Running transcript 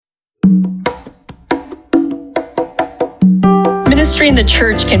Ministry in the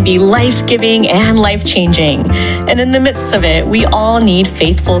church can be life-giving and life-changing. And in the midst of it, we all need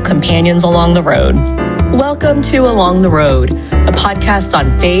faithful companions along the road. Welcome to Along the Road, a podcast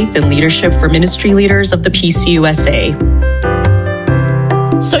on faith and leadership for ministry leaders of the PCUSA.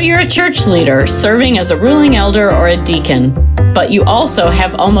 So you're a church leader serving as a ruling elder or a deacon, but you also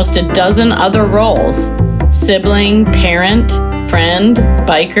have almost a dozen other roles: sibling, parent, friend,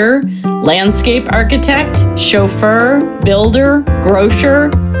 biker, landscape architect, chauffeur, builder, grocer,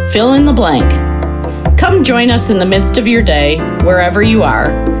 fill in the blank. Come join us in the midst of your day, wherever you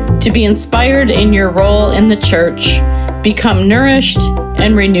are, to be inspired in your role in the church, become nourished,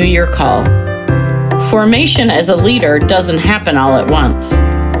 and renew your call. Formation as a leader doesn't happen all at once.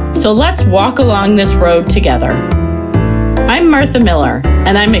 So let's walk along this road together. I'm Martha Miller,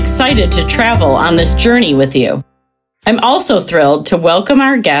 and I'm excited to travel on this journey with you. I'm also thrilled to welcome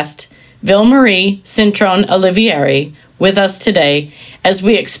our guest, Vilmarie Cintrón-Olivieri, with us today as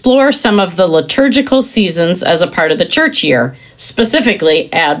we explore some of the liturgical seasons as a part of the church year,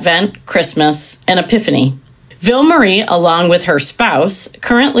 specifically Advent, Christmas, and Epiphany. Vilmarie, along with her spouse,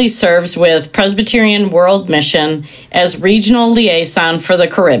 currently serves with Presbyterian World Mission as Regional Liaison for the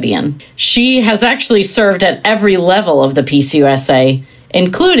Caribbean. She has actually served at every level of the PCUSA,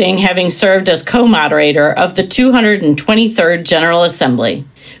 including having served as co-moderator of the 223rd General Assembly.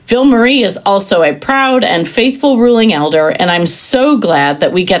 Vilmarie is also a proud and faithful ruling elder, and I'm so glad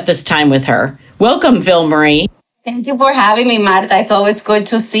that we get this time with her. Welcome, Vilmarie. Thank you for having me, Martha. It's always good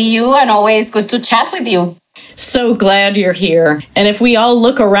to see you and always good to chat with you. So glad you're here. And if we all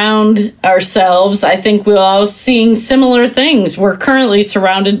look around ourselves, I think we're all seeing similar things. We're currently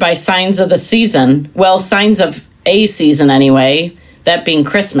surrounded by signs of the season. Well, signs of a season anyway, that being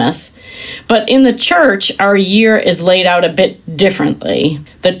Christmas. But in the church, our year is laid out a bit differently.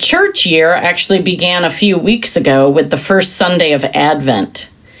 The church year actually began a few weeks ago with the first Sunday of Advent.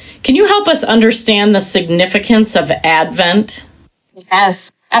 Can you help us understand the significance of Advent?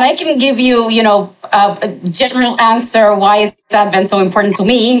 Yes. And I can give you, a general answer why is Advent so important to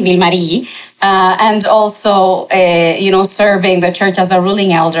me, Vilmarie, and also, serving the church as a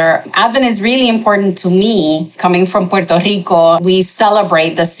ruling elder. Advent is really important to me. Coming from Puerto Rico, we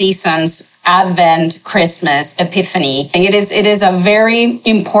celebrate the seasons: Advent, Christmas, Epiphany. And it is a very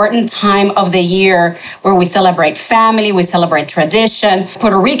important time of the year where we celebrate family, we celebrate tradition,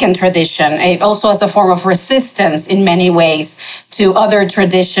 Puerto Rican tradition. It also has a form of resistance in many ways to other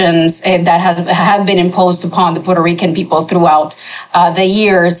traditions that have been imposed upon the Puerto Rican people throughout the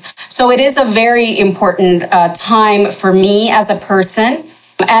years. So it is a very important time for me as a person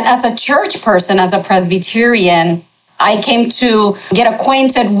and as a church person, as a Presbyterian. I came to get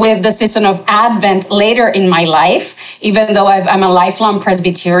acquainted with the season of Advent later in my life, even though I'm a lifelong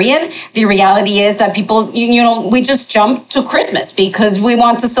Presbyterian. The reality is that people, we just jump to Christmas because we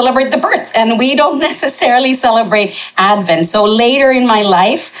want to celebrate the birth, and we don't necessarily celebrate Advent. So later in my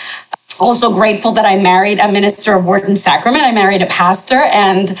life, also grateful that I married a minister of word and sacrament. I married a pastor.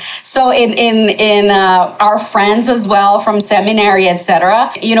 And so in our friends as well from seminary,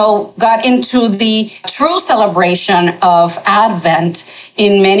 etc., got into the true celebration of Advent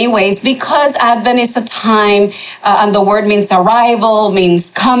in many ways, because Advent is a time, and the word means arrival,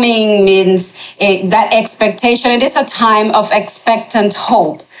 means coming, means that expectation. It is a time of expectant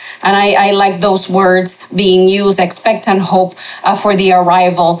hope. And I like those words being used, expectant hope for the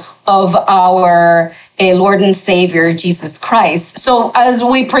arrival of our Lord and Savior, Jesus Christ. So as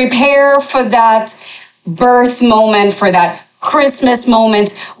we prepare for that birth moment, for that Christmas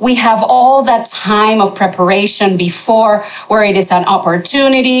moment, we have all that time of preparation before, where it is an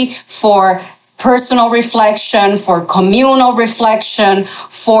opportunity for personal reflection, for communal reflection,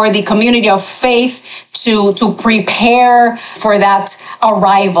 for the community of faith to prepare for that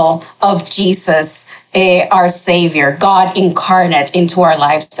arrival of Jesus, our Savior, God incarnate into our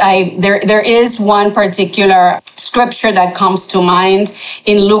lives. There is one particular scripture that comes to mind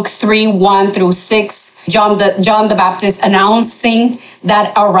in Luke 3:1-6. John the Baptist announcing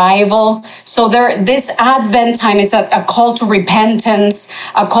that arrival. So this Advent time is a call to repentance,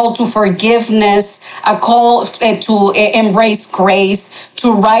 a call to forgiveness, a call to embrace grace,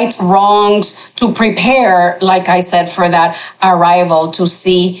 to right wrongs, to prepare, like I said, for that arrival, to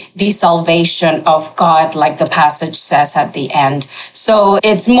see the salvation of God, like the passage says at the end. So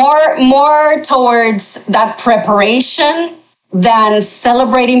it's more towards that preparation than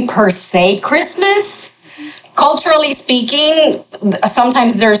celebrating per se Christmas. Culturally speaking,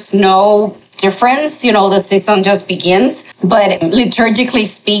 sometimes there's no difference, the season just begins. But liturgically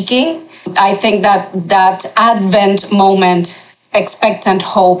speaking, I think that Advent moment, expectant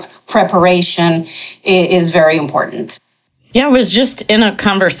hope, preparation is very important. Yeah, I was just in a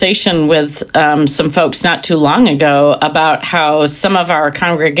conversation with some folks not too long ago about how some of our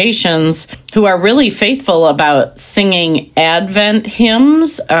congregations who are really faithful about singing Advent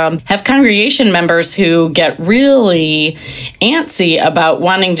hymns have congregation members who get really antsy about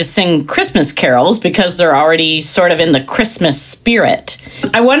wanting to sing Christmas carols because they're already sort of in the Christmas spirit.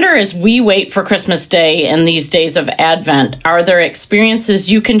 I wonder, as we wait for Christmas Day in these days of Advent, are there experiences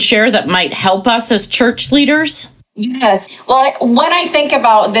you can share that might help us as church leaders? Yes. Well, when I think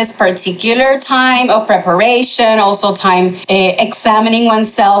about this particular time of preparation, also time examining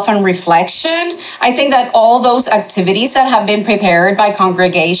oneself and reflection, I think that all those activities that have been prepared by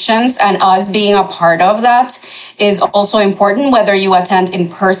congregations and us being a part of that is also important, whether you attend in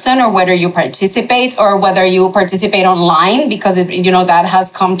person or whether you participate online, because that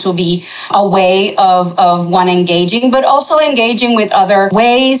has come to be a way of one engaging, but also engaging with other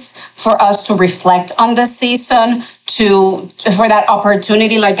ways for us to reflect on the season, for that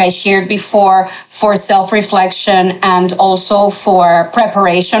opportunity, like I shared before, for self-reflection and also for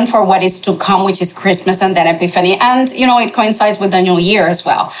preparation for what is to come, which is Christmas and then Epiphany. And, it coincides with the new year as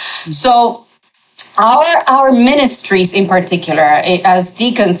well. Mm-hmm. So our ministries in particular, as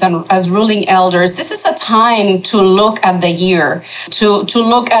deacons and as ruling elders, this is a time to look at the year, to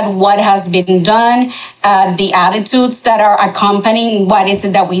look at what has been done, the attitudes that are accompanying what is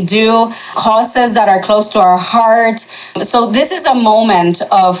it that we do, causes that are close to our heart. So this is a moment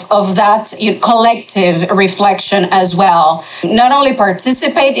of that collective reflection as well. Not only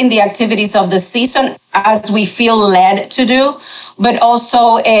participate in the activities of the season as we feel led to do, but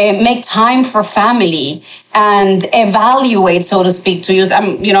also make time for family and evaluate, so to speak, to use,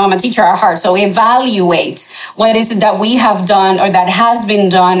 I'm a teacher at heart, so evaluate what is it that we have done or that has been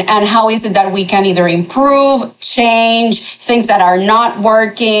done, and how is it that we can either improve, change, things that are not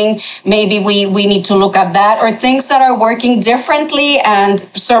working, maybe we need to look at that, or things that are working differently and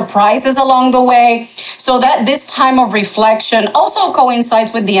surprises along the way, so that this time of reflection also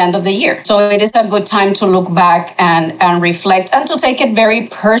coincides with the end of the year. So it is a good time to look back and reflect, and to take it very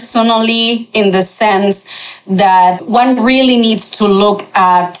personally, in the sense that one really needs to look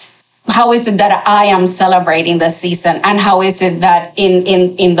at how is it that I am celebrating the season, and how is it that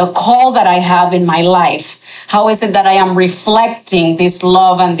in the call that I have in my life, how is it that I am reflecting this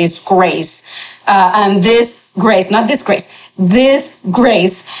love and this grace, this grace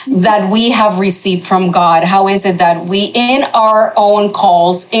that we have received from God. How is it that we, in our own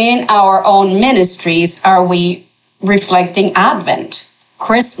calls, in our own ministries, are we reflecting Advent,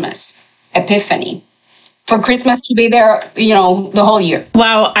 Christmas, Epiphany, for Christmas to be there, the whole year?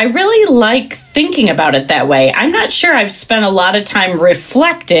 Wow, I really like thinking about it that way. I'm not sure I've spent a lot of time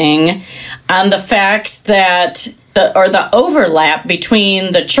reflecting on the fact that the overlap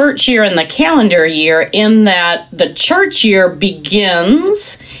between the church year and the calendar year, in that the church year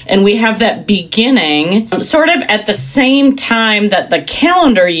begins, and we have that beginning sort of at the same time that the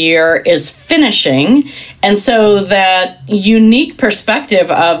calendar year is finishing. And so that unique perspective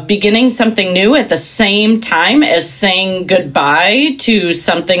of beginning something new at the same time as saying goodbye to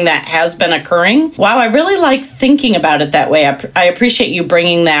something that has been occurring. Wow, I really like thinking about it that way. I appreciate you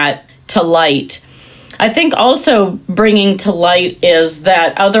bringing that to light. I think also bringing to light is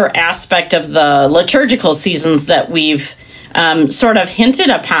that other aspect of the liturgical seasons that we've sort of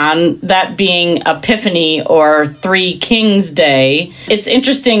hinted upon, that being Epiphany or Three Kings Day. It's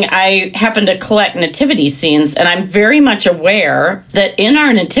interesting, I happen to collect nativity scenes, and I'm very much aware that in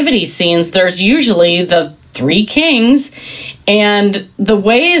our nativity scenes, there's usually the three kings, and the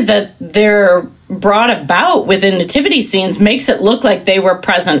way that they're brought about within nativity scenes makes it look like they were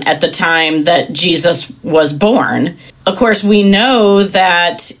present at the time that Jesus was born. Of course, we know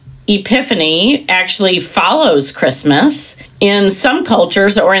that Epiphany actually follows Christmas. In some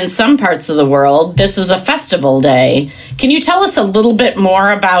cultures or in some parts of the world, this is a festival day. Can you tell us a little bit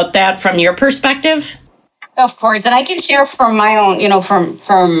more about that from your perspective? Of course, and I can share from my own,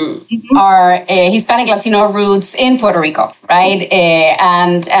 from our Hispanic Latino roots in Puerto Rico, right?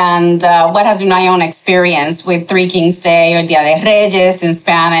 And what has been my own experience with Three Kings Day, or Dia de Reyes in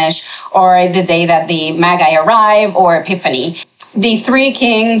Spanish, or the day that the Magi arrive, or Epiphany. The three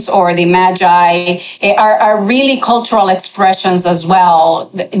kings or the Magi are really cultural expressions as well.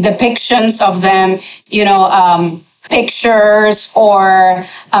 The depictions of them, pictures or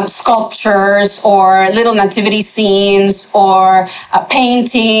sculptures or little nativity scenes or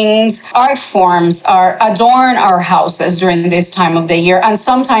paintings. Art forms adorn our houses during this time of the year, and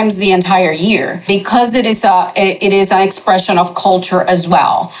sometimes the entire year, because it is an expression of culture as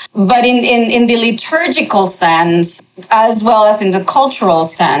well. But in the liturgical sense, as well as in the cultural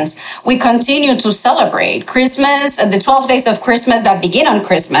sense, we continue to celebrate Christmas, the 12 days of Christmas that begin on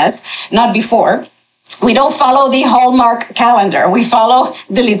Christmas, not before. We don't follow the Hallmark calendar. We follow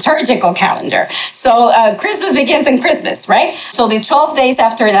the liturgical calendar. So Christmas begins in Christmas, right? So the 12 days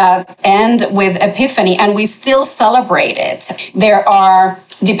after that end with Epiphany, and we still celebrate it. There are,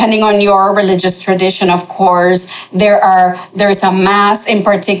 depending on your religious tradition, of course, there is a mass in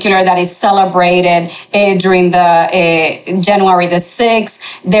particular that is celebrated during the January the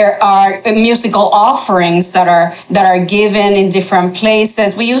 6th. There are musical offerings that are given in different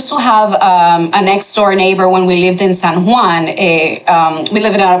places. We used to have a next door neighbor when we lived in San Juan. We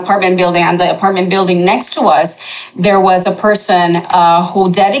lived in an apartment building, and the apartment building next to us, there was a person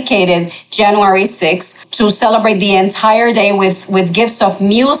who dedicated January 6th to celebrate the entire day with gifts of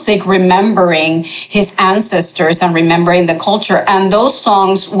music, remembering his ancestors and remembering the culture. And those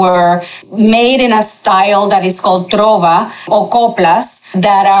songs were made in a style that is called trova or coplas,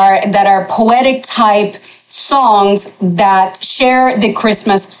 that are poetic type songs that share the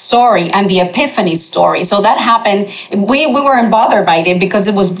Christmas story and the Epiphany story. So that happened. We weren't bothered by it because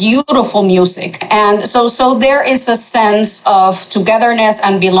it was beautiful music. And so there is a sense of togetherness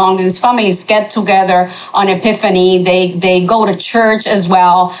and belonging. Families get together on Epiphany. They go to church as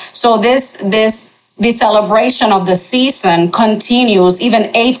well. So the celebration of the season continues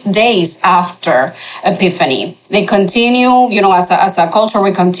even 8 days after Epiphany. They continue, as a culture,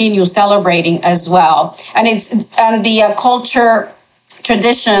 we continue celebrating as well. And the culture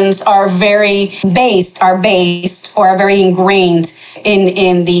traditions are very based or are very ingrained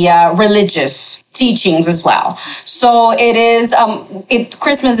in the religious teachings as well. So it is.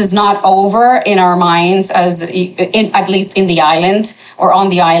 Christmas is not over in our minds, at least in the island or on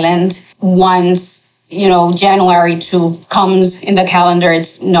the island. Once January 2 comes in the calendar,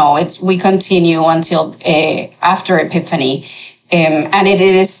 we continue until after Epiphany. And it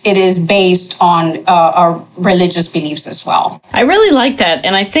is based on our religious beliefs as well. I really like that.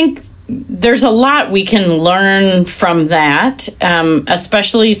 And I think there's a lot we can learn from that,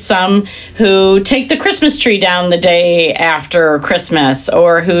 especially some who take the Christmas tree down the day after Christmas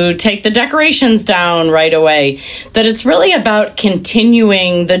or who take the decorations down right away, that it's really about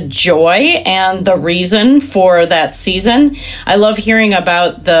continuing the joy and the reason for that season. I love hearing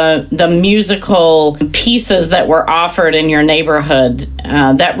about the musical pieces that were offered in your neighborhood.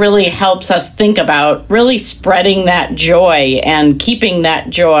 That really helps us think about really spreading that joy and keeping that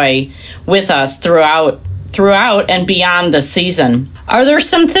joy with us throughout and beyond the season. Are there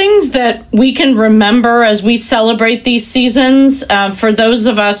some things that we can remember as we celebrate these seasons? For those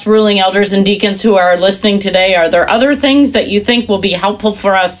of us ruling elders and deacons who are listening today, are there other things that you think will be helpful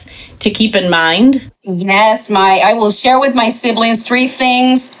for us to keep in mind? Yes, I will share with my siblings 3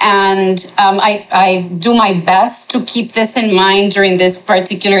 things, and I do my best to keep this in mind during this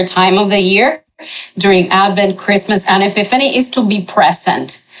particular time of the year, during Advent, Christmas, and Epiphany, is to be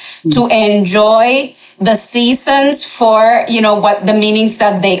present, to enjoy the seasons for, what the meanings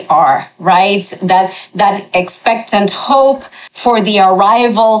that they are, right? That expectant hope for the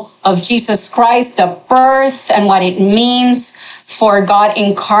arrival of Jesus Christ, the birth and what it means for God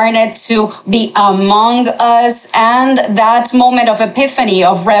incarnate to be among us, and that moment of Epiphany,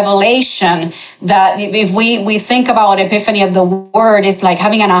 of revelation, that if we think about Epiphany of the word, it's like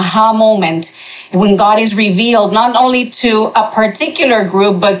having an aha moment when God is revealed not only to a particular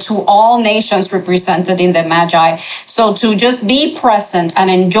group, but to all nations represented in the Magi. So to just be present and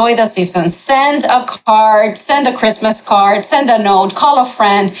enjoy the season, send a card, send a Christmas card, send a note, call a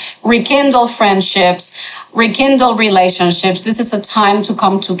friend, rekindle friendships, rekindle relationships. This is a time to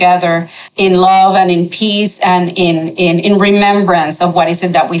come together in love and in peace and in remembrance of what is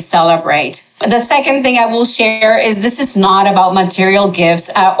it that we celebrate. The second thing I will share is this is not about material gifts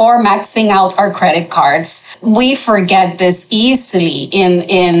or maxing out our credit cards. We forget this easily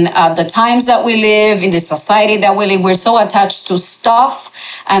in the times that we live, in the society that we live. We're so attached to stuff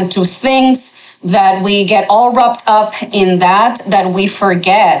and to things that we get all wrapped up in that we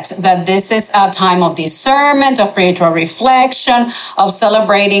forget that this is a time of discernment, of spiritual reflection, of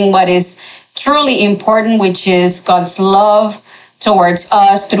celebrating what is truly important, which is God's love towards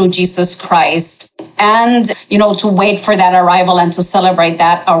us through Jesus Christ. And, to wait for that arrival and to celebrate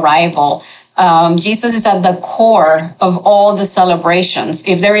that arrival. Jesus is at the core of all the celebrations.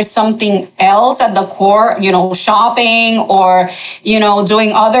 If there is something else at the core, shopping or,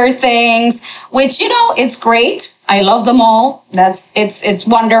 doing other things, which, it's great. I love them all. It's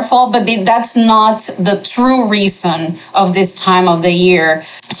wonderful, but that's not the true reason of this time of the year.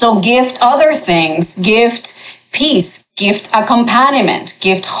 So gift other things, gift peace, gift accompaniment,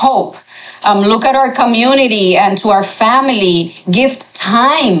 gift hope. Look at our community and to our family, gift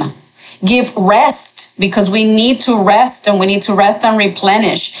time. Give rest, because we need to rest, and we need to rest and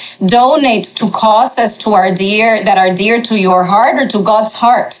replenish. Donate to causes that are dear to your heart or to God's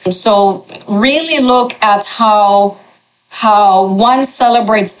heart. So really look at how one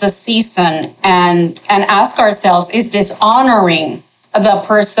celebrates the season and ask ourselves, is this honoring the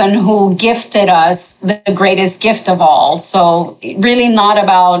person who gifted us the greatest gift of all? So really not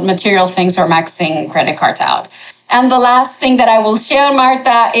about material things or maxing credit cards out. And the last thing that I will share,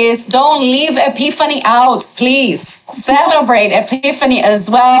 Marta, is don't leave Epiphany out, please. Celebrate Epiphany as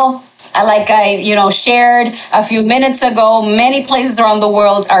well. Like I, shared a few minutes ago, many places around the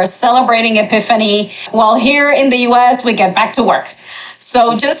world are celebrating Epiphany. While here in the US, we get back to work.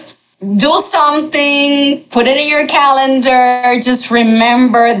 So just do something, put it in your calendar. Just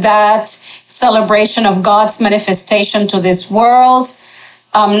remember that celebration of God's manifestation to this world,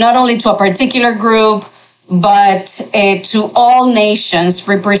 not only to a particular group, but to all nations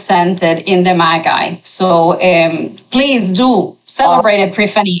represented in the Magi. So please do celebrate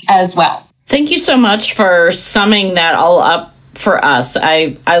Epiphany as well. Thank you so much for summing that all up for us.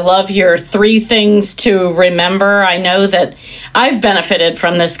 I love your 3 things to remember. I know that I've benefited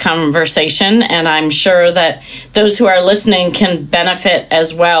from this conversation, and I'm sure that those who are listening can benefit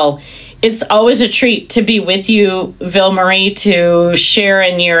as well. It's always a treat to be with you, Vilmarie, to share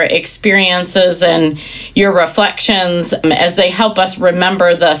in your experiences and your reflections as they help us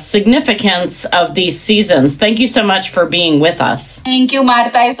remember the significance of these seasons. Thank you so much for being with us. Thank you,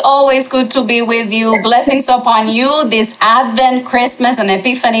 Marta. It's always good to be with you. Blessings upon you this Advent, Christmas, and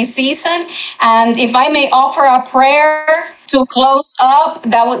Epiphany season. And if I may offer a prayer to close up,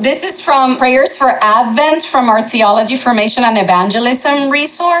 this is from Prayers for Advent from our Theology, Formation, and Evangelism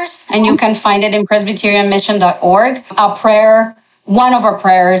resource. And you can find it in presbyterianmission.org. One of our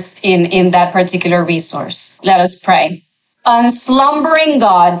prayers in that particular resource. Let us pray. Unslumbering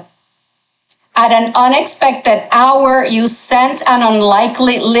God, at an unexpected hour, you sent an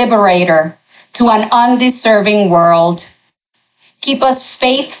unlikely liberator to an undeserving world. Keep us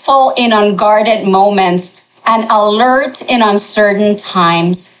faithful in unguarded moments and alert in uncertain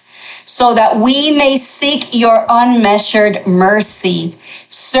times, so that we may seek your unmeasured mercy,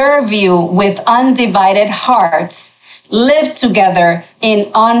 serve you with undivided hearts, live together in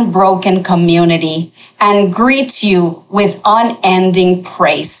unbroken community, and greet you with unending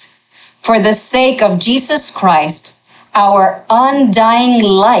praise. For the sake of Jesus Christ, our undying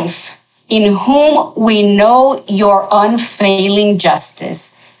life, in whom we know your unfailing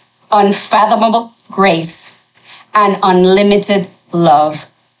justice, unfathomable grace, and unlimited love.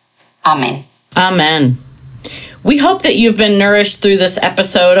 Amen. Amen. We hope that you've been nourished through this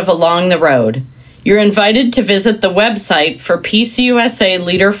episode of Along the Road. You're invited to visit the website for PCUSA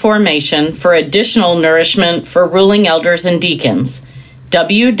Leader Formation for additional nourishment for ruling elders and deacons.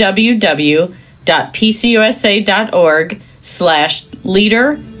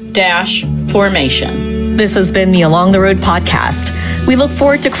 www.pcusa.org/leader-formation. This has been the Along the Road podcast. We look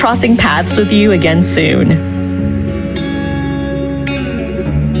forward to crossing paths with you again soon.